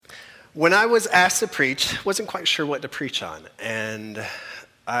When I was asked to preach, wasn't quite sure what to preach on, and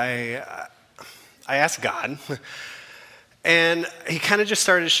I asked God, and he kind of just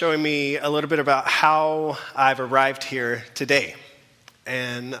started showing me a little bit about how I've arrived here today.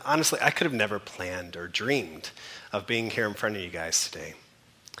 And honestly, I could have never planned or dreamed of being here in front of you guys today.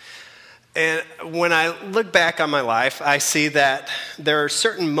 And when I look back on my life, I see that there are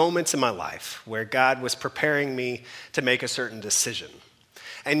certain moments in my life where God was preparing me to make a certain decision.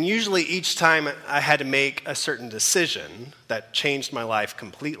 And usually each time I had to make a certain decision that changed my life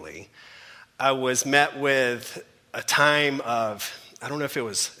completely, I was met with a time of, I don't know if it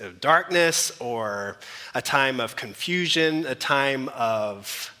was darkness or a time of confusion, a time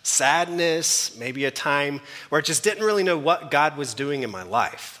of sadness, maybe a time where I just didn't really know what God was doing in my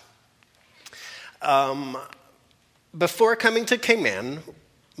life. Before coming to Cayman,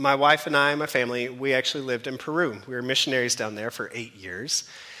 my wife and I, my family, we actually lived in Peru. We were missionaries down there for 8 years.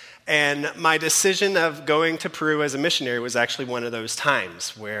 And my decision of going to Peru as a missionary was actually one of those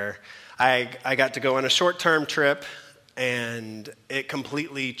times where I got to go on a short-term trip, and it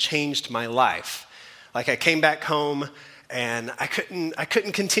completely changed my life. Like, I came back home, and I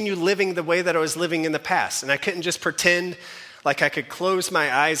couldn't continue living the way that I was living in the past. And I couldn't just pretend like I could close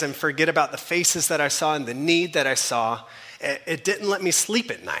my eyes and forget about the faces that I saw and the need that I saw. It didn't let me sleep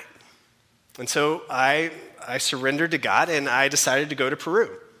at night. And so I surrendered to God, and I decided to go to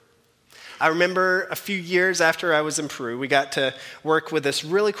Peru. I remember a few years after I was in Peru, we got to work with this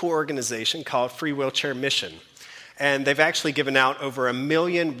really cool organization called Free Wheelchair Mission. And they've actually given out over 1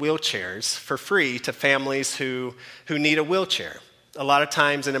 million wheelchairs for free to families who need a wheelchair. A lot of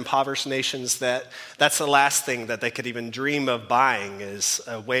times in impoverished nations, that's the last thing that they could even dream of buying is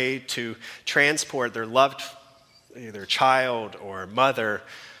a way to transport their loved either child or mother,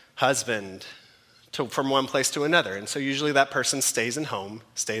 husband, from one place to another. And so usually that person stays in home,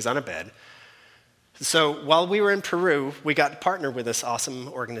 stays on a bed. So while we were in Peru, we got to partner with this awesome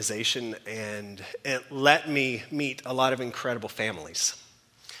organization, and it let me meet a lot of incredible families.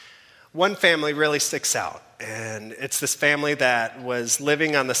 One family really sticks out, and it's this family that was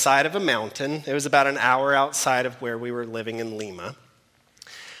living on the side of a mountain. It was about an hour outside of where we were living in Lima.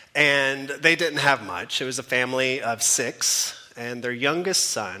 And they didn't have much. It was a family of 6, and their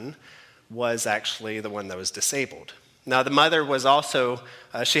youngest son was actually the one that was disabled. Now, the mother was also,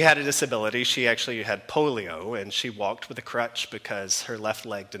 she had a disability. She actually had polio, and she walked with a crutch because her left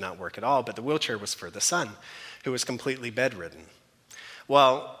leg did not work at all, but the wheelchair was for the son, who was completely bedridden.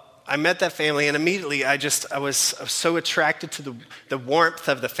 Well, I met that family, and immediately I was so attracted to the warmth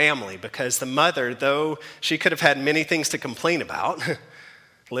of the family, because the mother, though she could have had many things to complain about,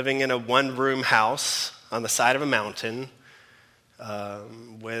 living in a one-room house on the side of a mountain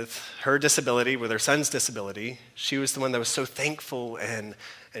with her disability, with her son's disability, she was the one that was so thankful and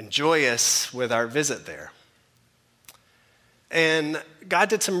joyous with our visit there. And God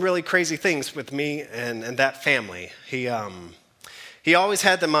did some really crazy things with me and that family. He always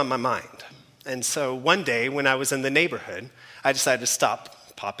had them on my mind. And so one day when I was in the neighborhood, I decided to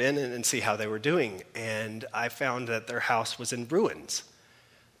pop in and see how they were doing. And I found that their house was in ruins,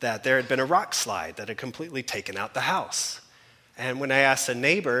 that there had been a rock slide that had completely taken out the house. And when I asked a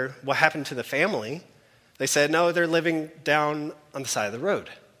neighbor what happened to the family, they said, no, they're living down on the side of the road,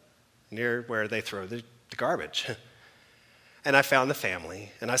 near where they throw the garbage. And I found the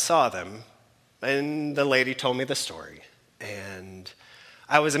family, and I saw them, and the lady told me the story. And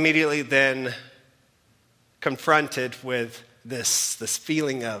I was immediately then confronted with this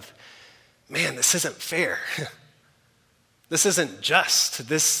feeling of, man, this isn't fair. This isn't just.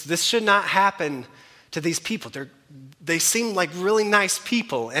 This should not happen to these people. They seem like really nice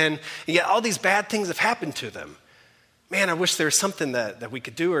people, and yet all these bad things have happened to them. Man, I wish there was something that we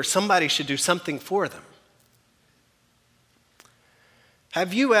could do, or somebody should do something for them.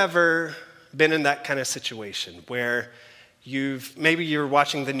 Have you ever been in that kind of situation where maybe you're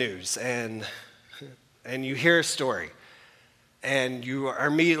watching the news and you hear a story, and you are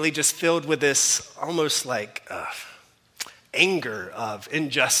immediately just filled with this almost like anger of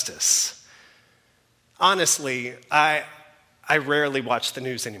injustice? Honestly, I rarely watch the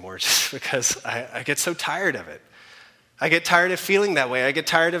news anymore just because I get so tired of it. I get tired of feeling that way. I get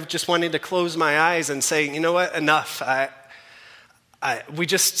tired of just wanting to close my eyes and saying, you know what, enough. We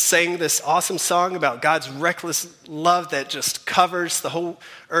just sang this awesome song about God's reckless love that just covers the whole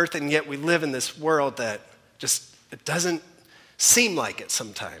earth, and yet we live in this world that just, it doesn't seem like it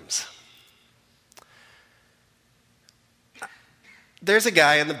sometimes. There's a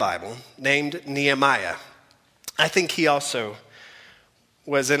guy in the Bible named Nehemiah. I think he also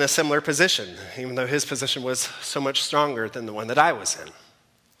was in a similar position, even though his position was so much stronger than the one that I was in.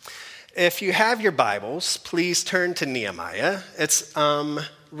 If you have your Bibles, please turn to Nehemiah. It's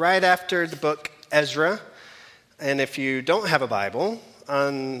right after the book Ezra. And if you don't have a Bible,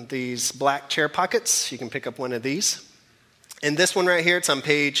 on these black chair pockets, you can pick up one of these. And this one right here, it's on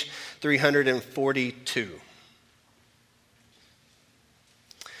page 342.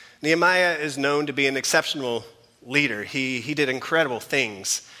 Nehemiah is known to be an exceptional leader. He did incredible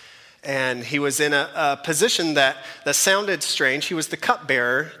things. And he was in a position that sounded strange. He was the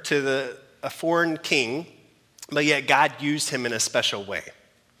cupbearer to a foreign king, but yet God used him in a special way.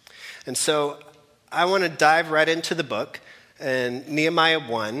 And so I want to dive right into the book, in Nehemiah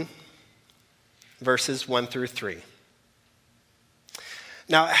 1, verses 1 through 3.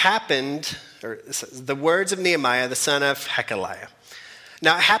 Now it happened, the words of Nehemiah, the son of Hekeliah.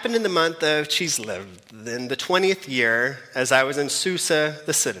 Now it happened in the month of Chislev, in the 20th year, as I was in Susa,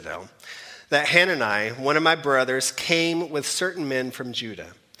 the citadel, that Hanani, one of my brothers, came with certain men from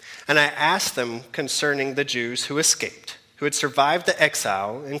Judah. And I asked them concerning the Jews who escaped, who had survived the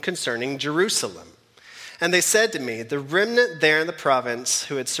exile, and concerning Jerusalem. And they said to me, the remnant there in the province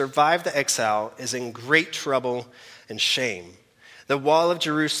who had survived the exile is in great trouble and shame. The wall of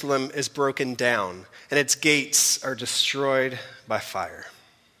Jerusalem is broken down, and its gates are destroyed by fire.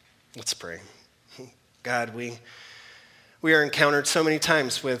 Let's pray. God, we are encountered so many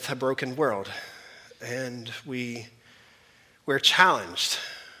times with a broken world, and we're challenged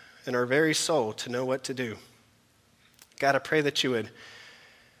in our very soul to know what to do. God, I pray that you would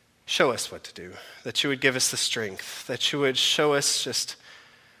show us what to do, that you would give us the strength, that you would show us just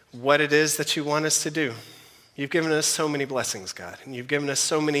what it is that you want us to do. You've given us so many blessings, God, and you've given us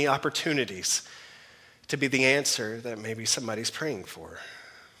so many opportunities to be the answer that maybe somebody's praying for.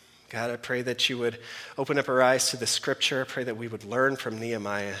 God, I pray that you would open up our eyes to the scripture. I pray that we would learn from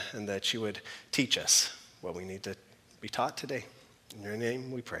Nehemiah and that you would teach us what we need to be taught today. In your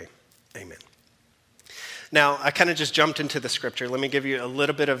name we pray. Amen. Now, I kind of just jumped into the scripture. Let me give you a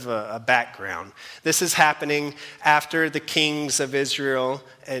little bit of a background. This is happening after the kings of Israel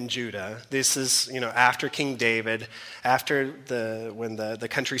and Judah. This is, after King David, after when the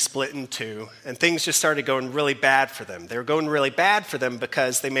country split in two, and things just started going really bad for them. They were going really bad for them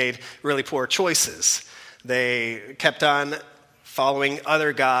because they made really poor choices. They kept on following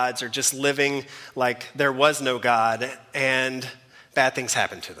other gods or just living like there was no God, and bad things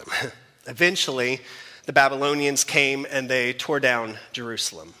happened to them. Eventually, the Babylonians came and they tore down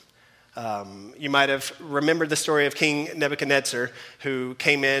Jerusalem. You might have remembered the story of King Nebuchadnezzar, who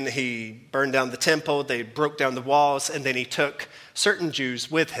came in, he burned down the temple, they broke down the walls, and then he took certain Jews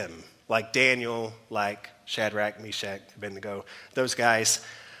with him, like Daniel, like Shadrach, Meshach, Abednego, those guys.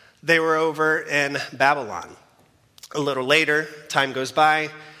 They were over in Babylon. A little later, time goes by,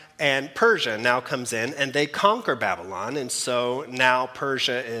 and Persia now comes in, and they conquer Babylon, and so now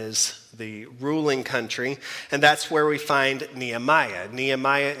Persia is the ruling country, and that's where we find Nehemiah.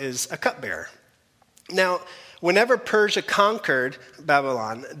 Nehemiah is a cupbearer. Now, whenever Persia conquered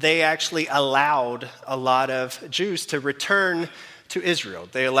Babylon, they actually allowed a lot of Jews to return to Israel.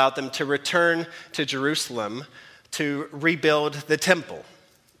 They allowed them to return to Jerusalem to rebuild the temple.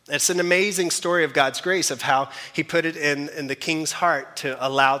 It's an amazing story of God's grace, of how he put it in the king's heart to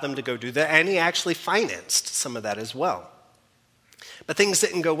allow them to go do that, and he actually financed some of that as well. But things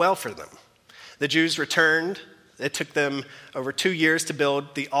didn't go well for them. The Jews returned. It took them over 2 years to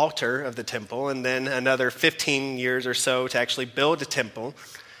build the altar of the temple, and then another 15 years or so to actually build a temple.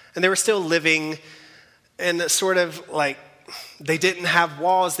 And they were still living in sort of like, they didn't have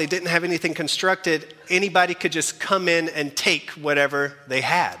walls, they didn't have anything constructed. Anybody could just come in and take whatever they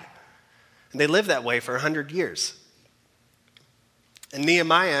had. And they lived that way for 100 years. And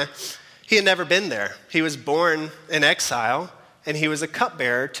Nehemiah, he had never been there. He was born in exile, and he was a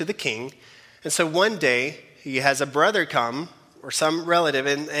cupbearer to the king. And so one day, he has a brother come, or some relative,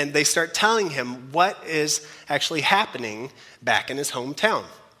 and they start telling him what is actually happening back in his hometown.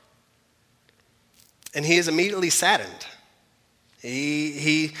 And he is immediately saddened.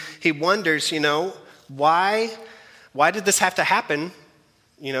 He wonders, why did this have to happen?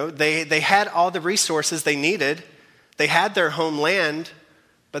 They had all the resources they needed. They had their homeland,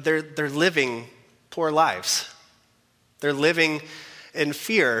 but they're living poor lives. They're living in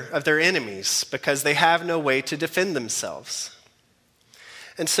fear of their enemies because they have no way to defend themselves.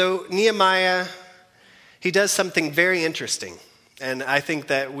 And so Nehemiah, he does something very interesting. And I think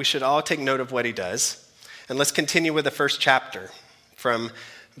that we should all take note of what he does. And let's continue with the first chapter from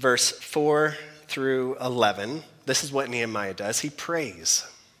verse 4 through 11. This is what Nehemiah does. He prays.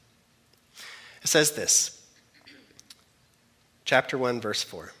 It says this, chapter 1, verse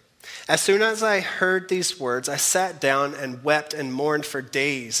 4. As soon as I heard these words, I sat down and wept and mourned for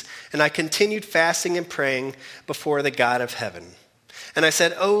days, and I continued fasting and praying before the God of heaven. And I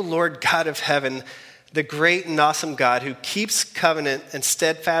said, O Lord God of heaven, the great and awesome God who keeps covenant and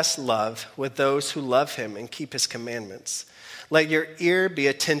steadfast love with those who love him and keep his commandments. Let your ear be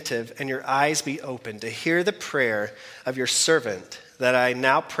attentive and your eyes be open to hear the prayer of your servant that I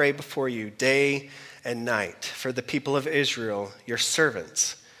now pray before you day and night for the people of Israel, your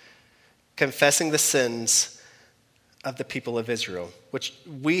servants, confessing the sins of the people of Israel, which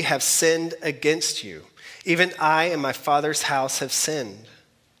we have sinned against you. Even I and my father's house have sinned.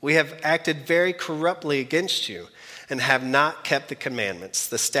 We have acted very corruptly against you and have not kept the commandments,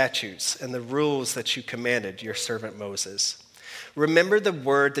 the statutes, and the rules that you commanded your servant Moses. Remember the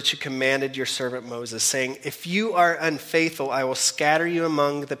word that you commanded your servant Moses, saying, if you are unfaithful, I will scatter you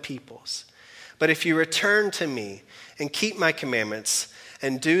among the peoples. But if you return to me and keep my commandments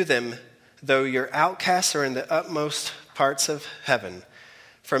and do them, though your outcasts are in the utmost parts of heaven,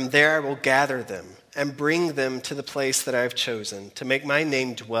 from there I will gather them and bring them to the place that I have chosen to make my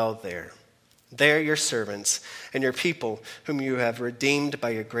name dwell there. They are your servants and your people whom you have redeemed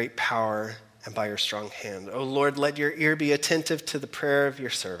by your great power and by your strong hand. O Lord, let your ear be attentive to the prayer of your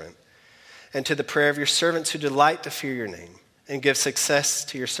servant and to the prayer of your servants who delight to fear your name, and give success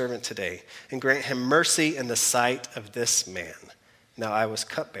to your servant today, and grant him mercy in the sight of this man. Now I was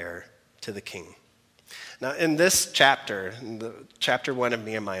cupbearer to the king. Now in this chapter, in chapter 1 of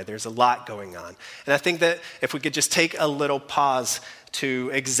Nehemiah, there's a lot going on. And I think that if we could just take a little pause to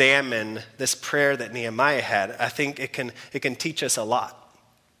examine this prayer that Nehemiah had, I think it can teach us a lot.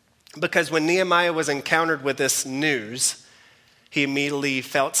 Because when Nehemiah was encountered with this news, he immediately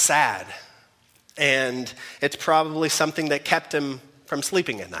felt sad. And it's probably something that kept him from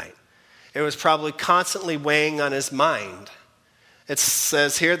sleeping at night. It was probably constantly weighing on his mind. It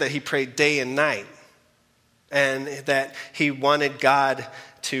says here that he prayed day and night, and that he wanted God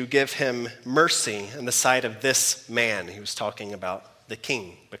to give him mercy in the sight of this man. He was talking about the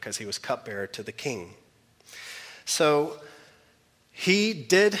king, because he was cupbearer to the king. So he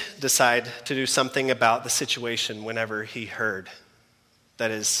did decide to do something about the situation whenever he heard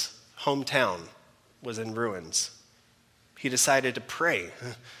that his hometown was in ruins. He decided to pray.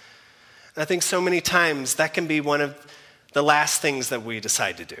 And I think so many times that can be one of the last things that we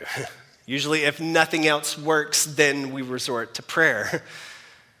decide to do. Usually if nothing else works, then we resort to prayer,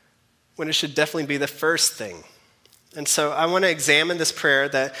 when it should definitely be the first thing. And so I want to examine this prayer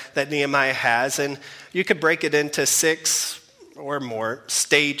that Nehemiah has, and you could break it into 6 or more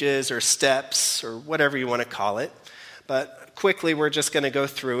stages or steps or whatever you want to call it. But quickly, we're just going to go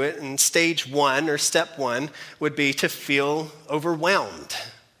through it. And stage 1 or step 1 would be to feel overwhelmed.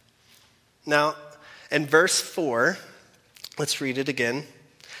 Now, in verse 4, let's read it again.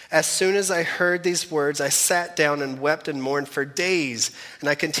 As soon as I heard these words, I sat down and wept and mourned for days, and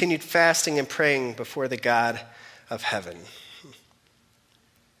I continued fasting and praying before the God of heaven.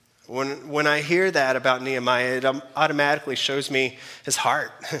 When I hear that about Nehemiah, it automatically shows me his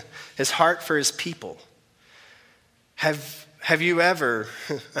heart for his people. Have you ever,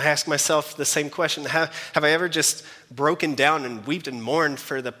 I ask myself the same question, have I ever just broken down and wept and mourned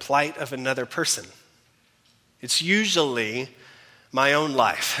for the plight of another person? It's usually my own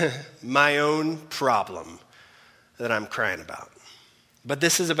life, my own problem that I'm crying about. But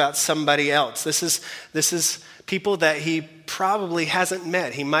this is about somebody else. This is people that he probably hasn't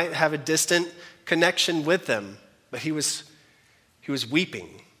met. He might have a distant connection with them, but he was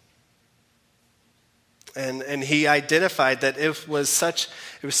weeping. And he identified that it was such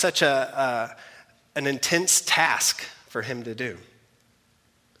an intense task for him to do.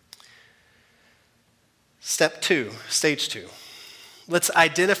 Step 2, stage 2. Let's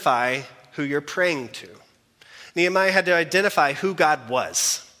identify who you're praying to. Nehemiah had to identify who God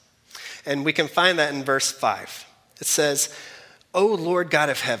was. And we can find that in verse 5. It says, O Lord God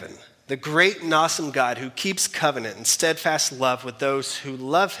of heaven, the great and awesome God who keeps covenant and steadfast love with those who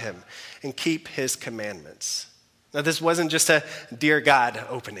love him and keep his commandments. Now, this wasn't just a dear God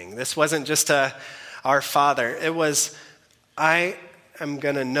opening. This wasn't just a our Father. It was, I am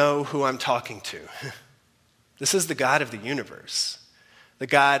going to know who I'm talking to. This is the God of the universe. The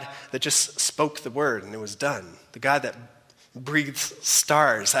God that just spoke the word and it was done. The God that breathes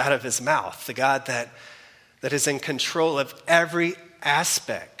stars out of his mouth. The God that is in control of every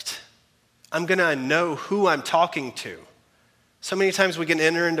aspect. I'm going to know who I'm talking to. So many times we can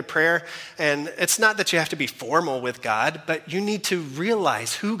enter into prayer, and it's not that you have to be formal with God, but you need to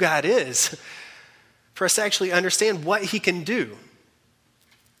realize who God is for us to actually understand what he can do.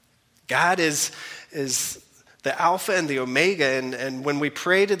 God is the Alpha and the Omega. And when we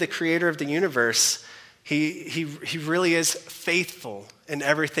pray to the creator of the universe, he really is faithful in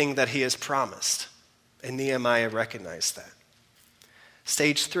everything that he has promised. And Nehemiah recognized that.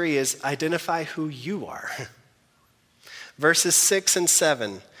 Stage 3 is identify who you are. Verses 6 and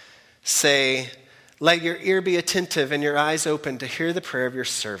 7 say, "Let your ear be attentive and your eyes open to hear the prayer of your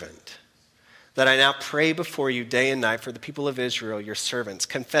servant, that I now pray before you day and night for the people of Israel, your servants,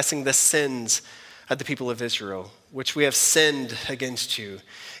 confessing the sins of the people of Israel, which we have sinned against you.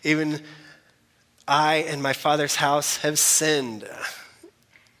 Even I and my father's house have sinned."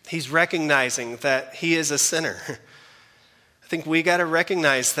 He's recognizing that he is a sinner. I think we got to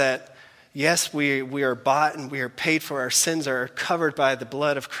recognize that, yes, we are bought and we are paid for. Our sins are covered by the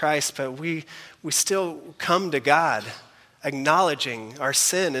blood of Christ, but we still come to God acknowledging our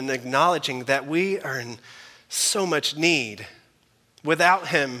sin and acknowledging that we are in so much need. Without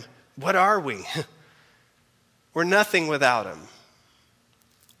him, what are we? We're nothing without him.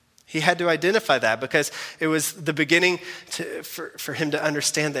 He had to identify that because it was the beginning for him to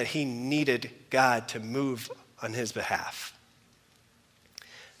understand that he needed God to move on his behalf.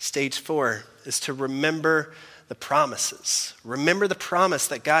 Stage 4 is to remember the promises. Remember the promise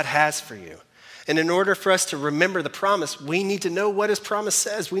that God has for you. And in order for us to remember the promise, we need to know what his promise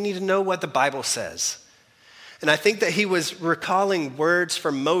says. We need to know what the Bible says. And I think that he was recalling words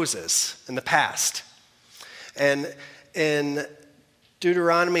from Moses in the past. And in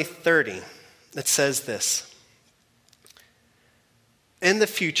Deuteronomy 30, it says this: "In the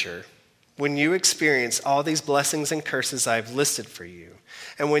future, when you experience all these blessings and curses I have listed for you,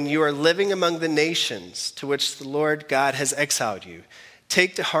 and when you are living among the nations to which the Lord God has exiled you,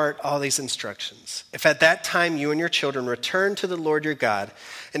 take to heart all these instructions. If at that time you and your children return to the Lord your God,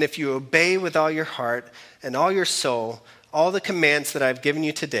 and if you obey with all your heart and all your soul all the commands that I have given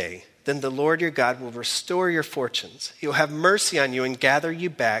you today, then the Lord your God will restore your fortunes. He will have mercy on you and gather you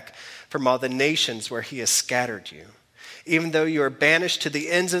back from all the nations where he has scattered you. Even though you are banished to the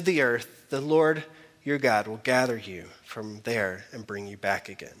ends of the earth, the Lord your God will gather you from there and bring you back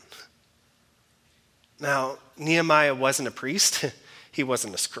again." Now, Nehemiah wasn't a priest. He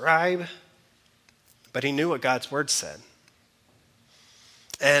wasn't a scribe, but he knew what God's word said.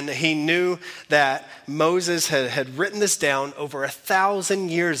 And he knew that Moses had written this down over 1,000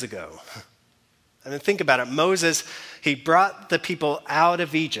 years ago. I mean, think about it. Moses, he brought the people out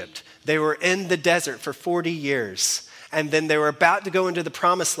of Egypt. They were in the desert for 40 years. And then they were about to go into the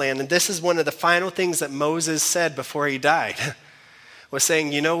promised land. And this is one of the final things that Moses said before he died, was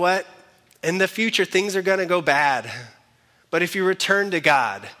saying, you know what? In the future, things are going to go bad. But if you return to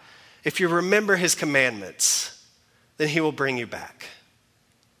God, if you remember his commandments, then he will bring you back.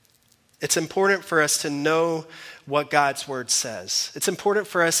 It's important for us to know what God's word says. It's important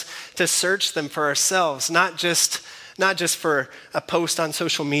for us to search them for ourselves, not just for a post on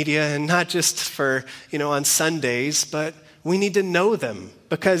social media and not just for, on Sundays, but we need to know them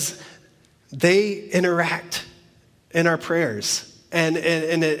because they interact in our prayers and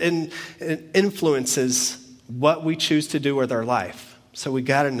it influences what we choose to do with our life. So we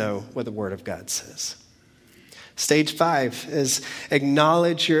got to know what the word of God says. Stage 5 is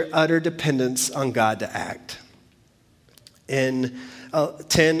acknowledge your utter dependence on God to act. In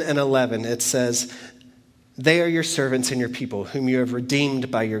 10 and 11, it says, "They are your servants and your people, whom you have redeemed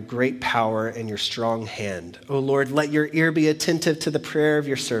by your great power and your strong hand. O Lord, let your ear be attentive to the prayer of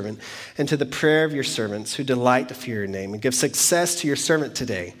your servant and to the prayer of your servants who delight to fear your name. And give success to your servant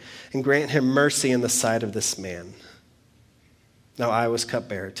today and grant him mercy in the sight of this man. Now I was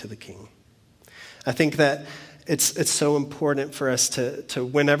cupbearer to the king." I think that it's so important for us to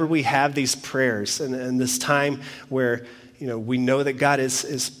whenever we have these prayers and this time where we know that God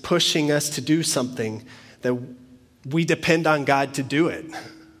is pushing us to do something, that we depend on God to do it.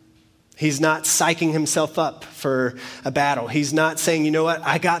 He's not psyching himself up for a battle. He's not saying, you know what,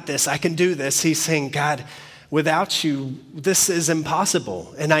 I got this, I can do this. He's saying, God, without you, this is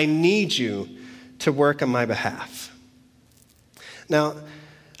impossible, and I need you to work on my behalf. Now,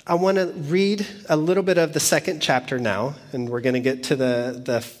 I want to read a little bit of the second chapter now, and we're going to get to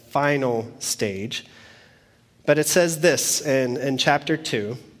the final stage. But it says this in chapter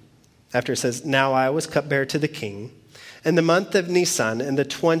 2, after it says, "Now I was cupbearer to the king. In the month of Nisan, in the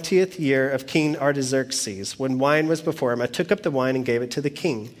 20th year of King Artaxerxes, when wine was before him, I took up the wine and gave it to the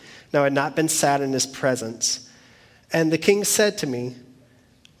king. Now I had not been sad in his presence. And the king said to me,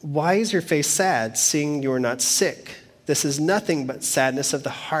 'Why is your face sad, seeing you are not sick? This is nothing but sadness of the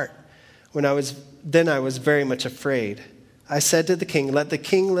heart.' Then I was very much afraid. I said to the king, let the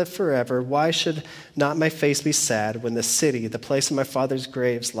king live forever. Why should not my face be sad when the city, the place of my father's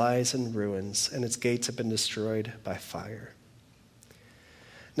graves, lies in ruins and its gates have been destroyed by fire?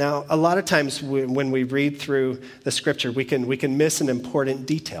 Now, a lot of times when we read through the scripture, we can miss an important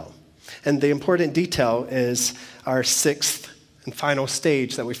detail. And the important detail is our sixth and final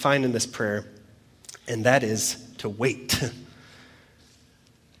stage that we find in this prayer, and that is to wait.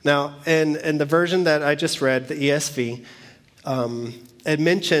 Now, in the version that I just read, the ESV, it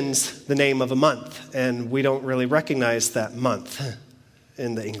mentions the name of a month, and we don't really recognize that month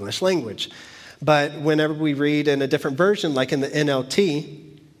in the English language. But whenever we read in a different version, like in the NLT,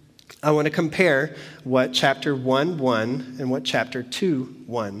 I want to compare what chapter 1:1 and what chapter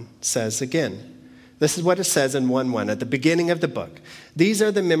 2:1 says again. This is what it says in 1:1 at the beginning of the book. These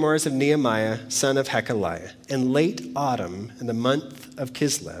are the memoirs of Nehemiah, son of Hakaliah, in late autumn in the month of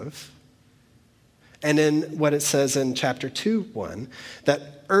Kislev. And in what it says in chapter 2:1,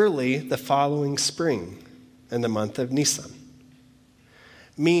 that early the following spring in the month of Nisan.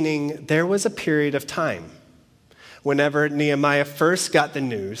 Meaning there was a period of time whenever Nehemiah first got the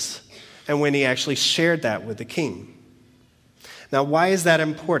news and when he actually shared that with the king. Now, why is that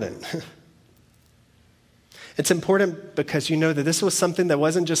important? It's important because you know that this was something that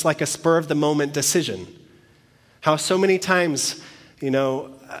wasn't just like a spur-of-the-moment decision. How so many times,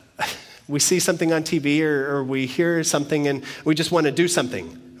 we see something on TV or we hear something and we just want to do something.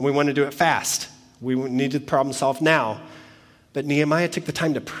 And we want to do it fast. We need the problem solved now. But Nehemiah took the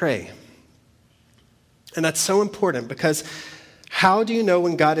time to pray. And that's so important because how do you know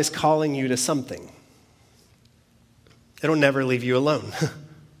when God is calling you to something? It'll never leave you alone.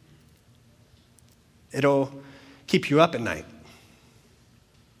 It'll keep you up at night.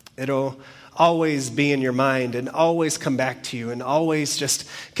 It'll always be in your mind and always come back to you and always just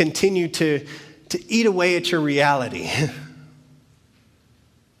continue to eat away at your reality.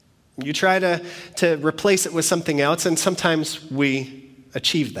 You try to replace it with something else, and sometimes we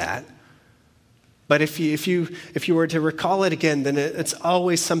achieve that. But if you were to recall it again, then it's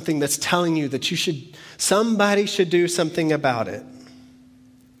always something that's telling you that somebody should do something about it.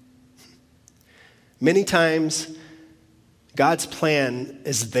 Many times, God's plan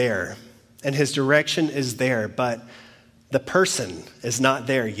is there, and his direction is there, but the person is not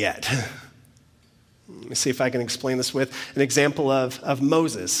there yet. Let me see if I can explain this with an example of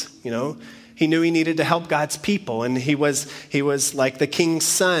Moses. He knew he needed to help God's people, and he was like the king's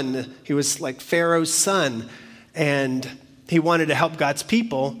son. He was like Pharaoh's son, and he wanted to help God's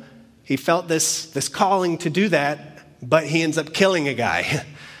people. He felt this calling to do that, but he ends up killing a guy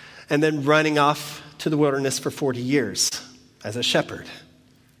and then running off to the wilderness for 40 years as a shepherd.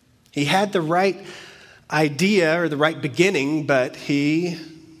 He had the right idea or the right beginning, but he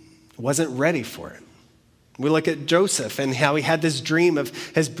wasn't ready for it. We look at Joseph and how he had this dream of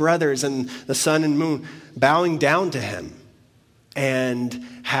his brothers and the sun and moon bowing down to him, and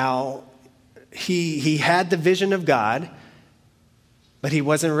how he had the vision of God, but he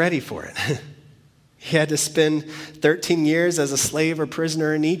wasn't ready for it. He had to spend 13 years as a slave or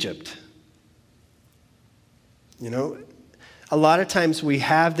prisoner in Egypt. A lot of times we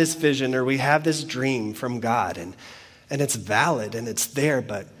have this vision or we have this dream from God, and it's valid and it's there,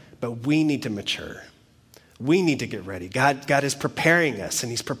 but we need to mature. We need to get ready. God is preparing us, and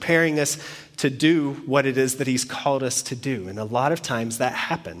he's preparing us to do what it is that he's called us to do. And a lot of times that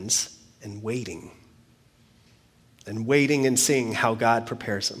happens in waiting. And waiting and seeing how God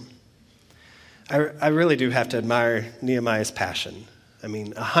prepares them. I really do have to admire Nehemiah's passion.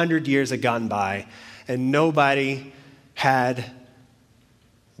 100 years had gone by, and nobody had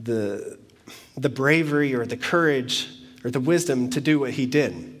the bravery or the courage or the wisdom to do what he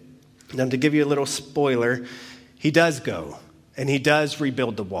did. Now, to give you a little spoiler, he does go, and he does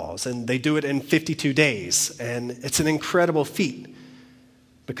rebuild the walls, and they do it in 52 days, and it's an incredible feat.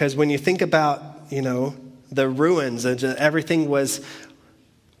 Because when you think about, the ruins, and everything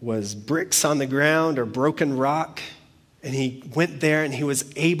was bricks on the ground or broken rock, and he went there and he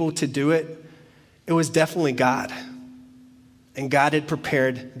was able to do it, it was definitely God. And God had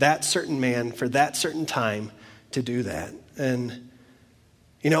prepared that certain man for that certain time to do that. And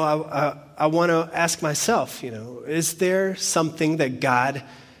I want to ask myself, is there something that God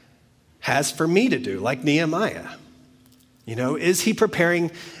has for me to do, like Nehemiah? Is he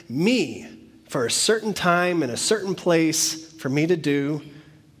preparing me for a certain time and a certain place for me to do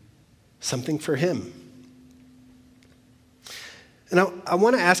something for him? And I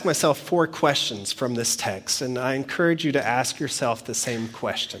want to ask myself 4 questions from this text, and I encourage you to ask yourself the same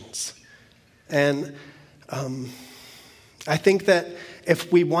questions. And I think that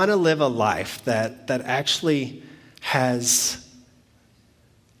if we want to live a life that actually has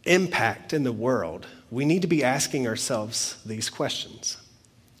impact in the world, we need to be asking ourselves these questions.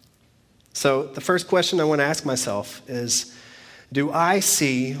 So the first question I want to ask myself is, do I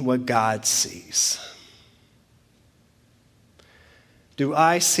see what God sees? Do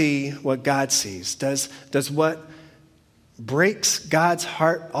I see what God sees? Does what breaks God's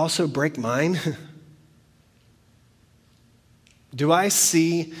heart also break mine? Do I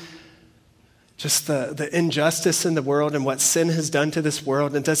see just the injustice in the world and what sin has done to this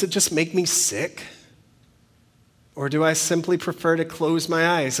world, and does it just make me sick? Or do I simply prefer to close my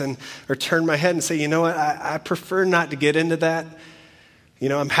eyes or turn my head and say, you know what, I prefer not to get into that. You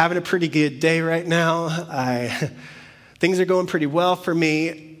know, I'm having a pretty good day right now. Things are going pretty well for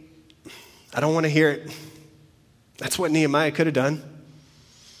me. I don't want to hear it. That's what Nehemiah could have done.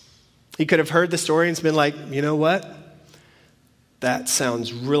 He could have heard the story and been like, you know what? That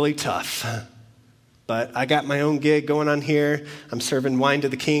sounds really tough. But I got my own gig going on here. I'm serving wine to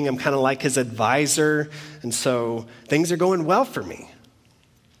the king. I'm kind of like his advisor. And so things are going well for me.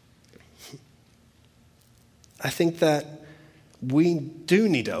 I think that we do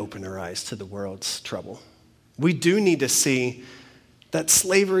need to open our eyes to the world's trouble. We do need to see that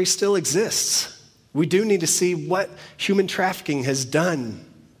slavery still exists. We do need to see what human trafficking has done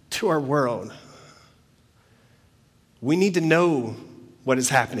to our world. We need to know what is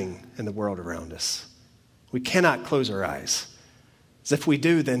happening in the world around us. We cannot close our eyes. As if we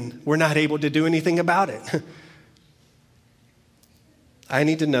do, then we're not able to do anything about it. I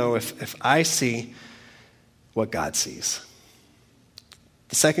need to know if I see what God sees.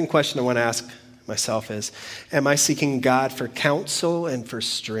 The second question I want to ask myself is, am I seeking God for counsel and for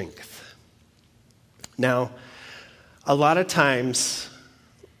strength? Now, a lot of times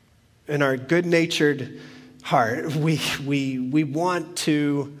in our good-natured heart, we want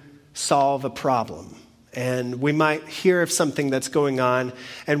to solve a problem. And we might hear of something that's going on,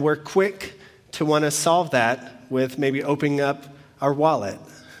 and we're quick to want to solve that with maybe opening up our wallet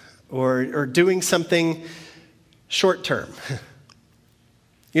or doing something short-term.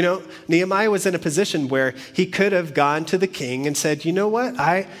 You know, Nehemiah was in a position where he could have gone to the king and said, you know what,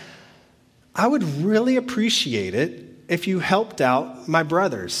 I would really appreciate it if you helped out my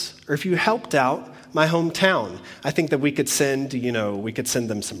brothers, or if you helped out my hometown. I think that we could send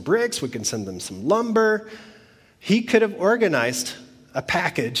them some bricks, we could send them some lumber. He could have organized a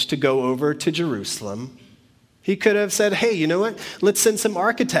package to go over to Jerusalem. He could have said, hey, you know what, let's send some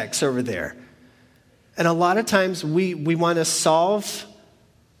architects over there. And a lot of times we want to solve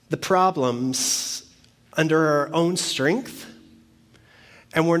the problems under our own strength,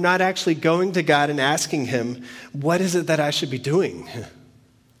 and we're not actually going to God and asking him, what is it that I should be doing?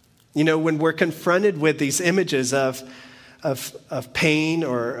 You know, when we're confronted with these images of pain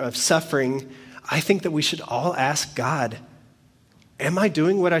or of suffering, I think that we should all ask God, am I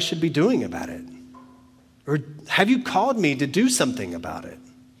doing what I should be doing about it? Or have you called me to do something about it?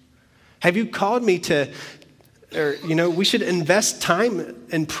 Have you called me we should invest time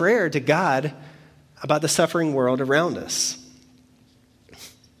in prayer to God about the suffering world around us.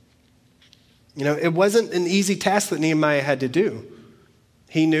 You know, it wasn't an easy task that Nehemiah had to do.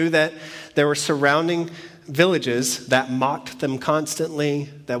 He knew that there were surrounding villages that mocked them constantly,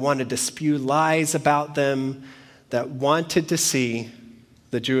 that wanted to spew lies about them, that wanted to see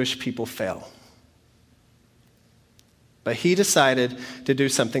the Jewish people fail. But he decided to do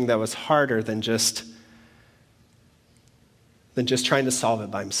something that was harder than just trying to solve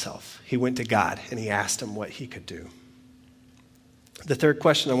it by himself. He went to God and he asked him what he could do. The third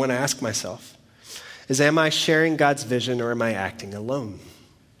question I want to ask myself is, am I sharing God's vision or am I acting alone?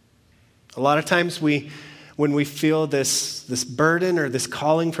 A lot of times when we feel this burden or this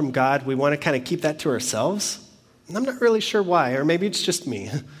calling from God, we want to kind of keep that to ourselves. And I'm not really sure why, or maybe it's just me.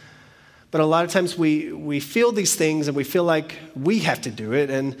 But a lot of times we feel these things and we feel like we have to do it,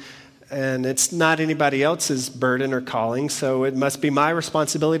 and it's not anybody else's burden or calling, so it must be my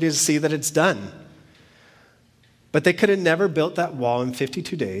responsibility to see that it's done. But they could have never built that wall in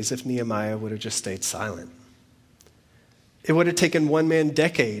 52 days if Nehemiah would have just stayed silent. It would have taken one man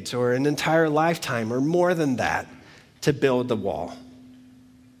decades or an entire lifetime or more than that to build the wall.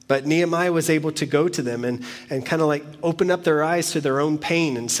 But Nehemiah was able to go to them and kind of like open up their eyes to their own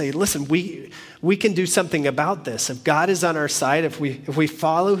pain and say, listen, we can do something about this. If God is on our side, if we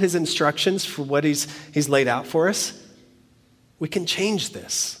follow his instructions for what he's laid out for us, we can change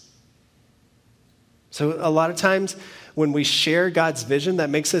this. So a lot of times when we share God's vision,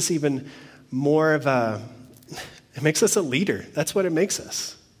 that makes us even more it makes us a leader. That's what it makes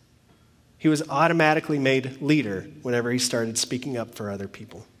us. He was automatically made leader whenever he started speaking up for other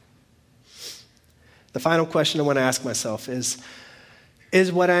people. The final question I want to ask myself is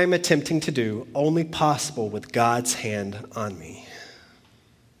what I'm attempting to do only possible with God's hand on me?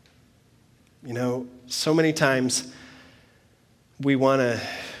 You know, so many times we wonder,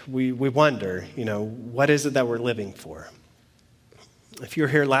 what is it that we're living for? If you were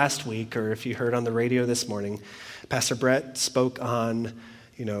here last week or if you heard on the radio this morning, Pastor Brett spoke on,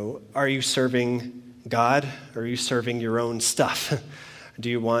 are you serving God or are you serving your own stuff? Do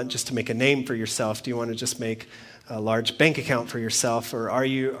you want just to make a name for yourself? Do you want to just make a large bank account for yourself? Or are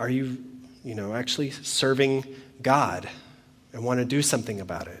you actually serving God and want to do something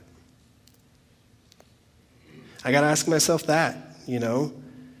about it? I got to ask myself that,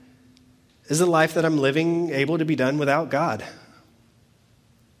 is the life that I'm living able to be done without God?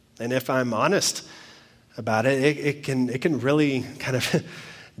 And if I'm honest about it, it can really kind of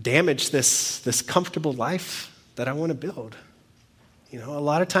damage this comfortable life that I want to build. A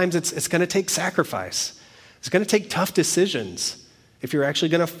lot of times it's going to take sacrifice. It's going to take tough decisions if you're actually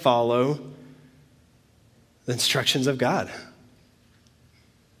going to follow the instructions of God.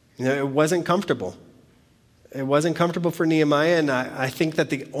 It wasn't comfortable. It wasn't comfortable for Nehemiah, and I think that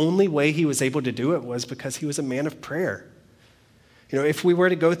the only way he was able to do it was because he was a man of prayer. If we were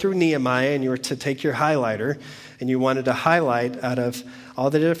to go through Nehemiah and you were to take your highlighter and you wanted to highlight out of all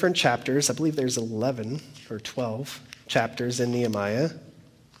the different chapters, I believe there's 11 or 12 chapters in Nehemiah,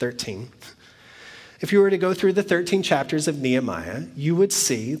 13. If you were to go through the 13 chapters of Nehemiah, you would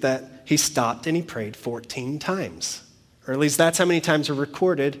see that he stopped and he prayed 14 times. Or at least that's how many times are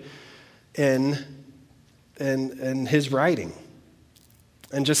recorded in his writing.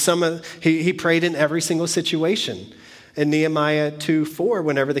 And just he prayed in every single situation. In Nehemiah 2:4,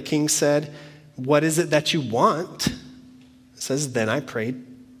 whenever the king said, "What is it that you want?" it says, "Then I prayed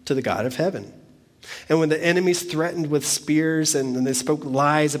to the God of heaven." And when the enemies threatened with spears and they spoke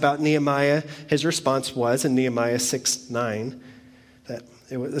lies about Nehemiah, his response was, in Nehemiah 6:9, that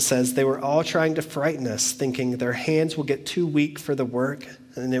it says, "They were all trying to frighten us, thinking their hands will get too weak for the work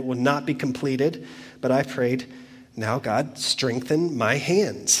and it will not be completed. But I prayed, 'Now God, strengthen my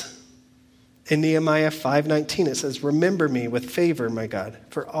hands.'" In Nehemiah 5:19, it says, "Remember me with favor, my God,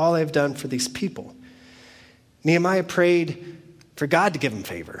 for all I've done for these people." Nehemiah prayed for God to give him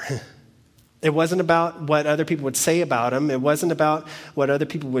favor. It wasn't about what other people would say about him. It wasn't about what other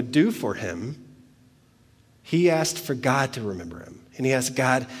people would do for him. He asked for God to remember him. And he asked,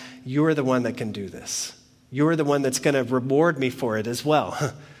 "God, you're the one that can do this. You're the one that's going to reward me for it as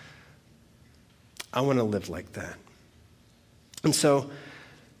well." I want to live like that. And so,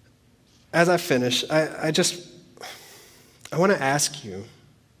 as I finish, I want to ask you,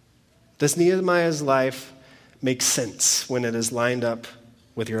 does Nehemiah's life make sense when it is lined up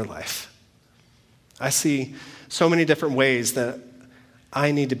with your life? I see so many different ways that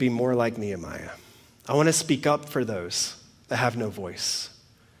I need to be more like Nehemiah. I want to speak up for those that have no voice.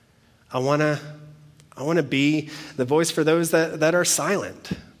 I want to be the voice for those that are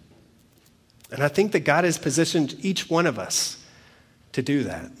silent. And I think that God has positioned each one of us to do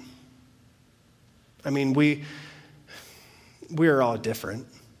that. I mean, we are all different,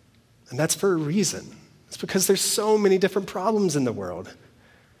 and that's for a reason. It's because there's so many different problems in the world.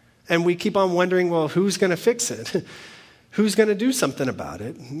 And we keep on wondering, well, who's going to fix it? Who's going to do something about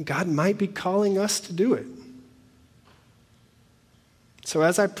it? And God might be calling us to do it. So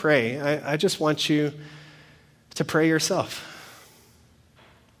as I pray, I just want you to pray yourself.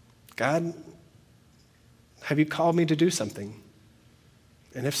 God, have you called me to do something?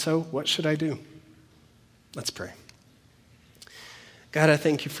 And if so, what should I do? Let's pray. God, I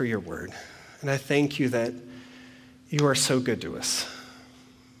thank you for your word. And I thank you that you are so good to us.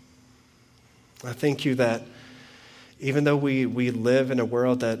 I thank you that even though we live in a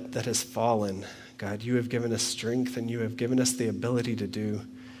world that has fallen, God, you have given us strength and you have given us the ability to do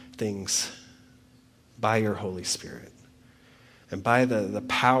things by your Holy Spirit and by the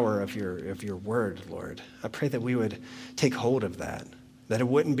power of your word, Lord. I pray that we would take hold of that it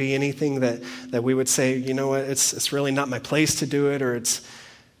wouldn't be anything that we would say, you know what, it's really not my place to do it, or it's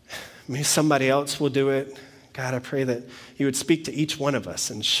maybe somebody else will do it. God, I pray that you would speak to each one of us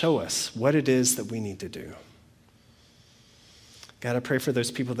and show us what it is that we need to do. God, I pray for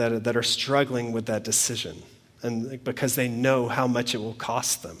those people that are struggling with that decision, and because they know how much it will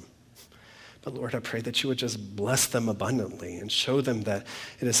cost them. But Lord, I pray that you would just bless them abundantly and show them that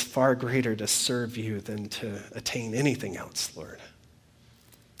it is far greater to serve you than to attain anything else, Lord.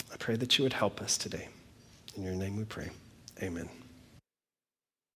 I pray that you would help us today. In your name we pray. Amen.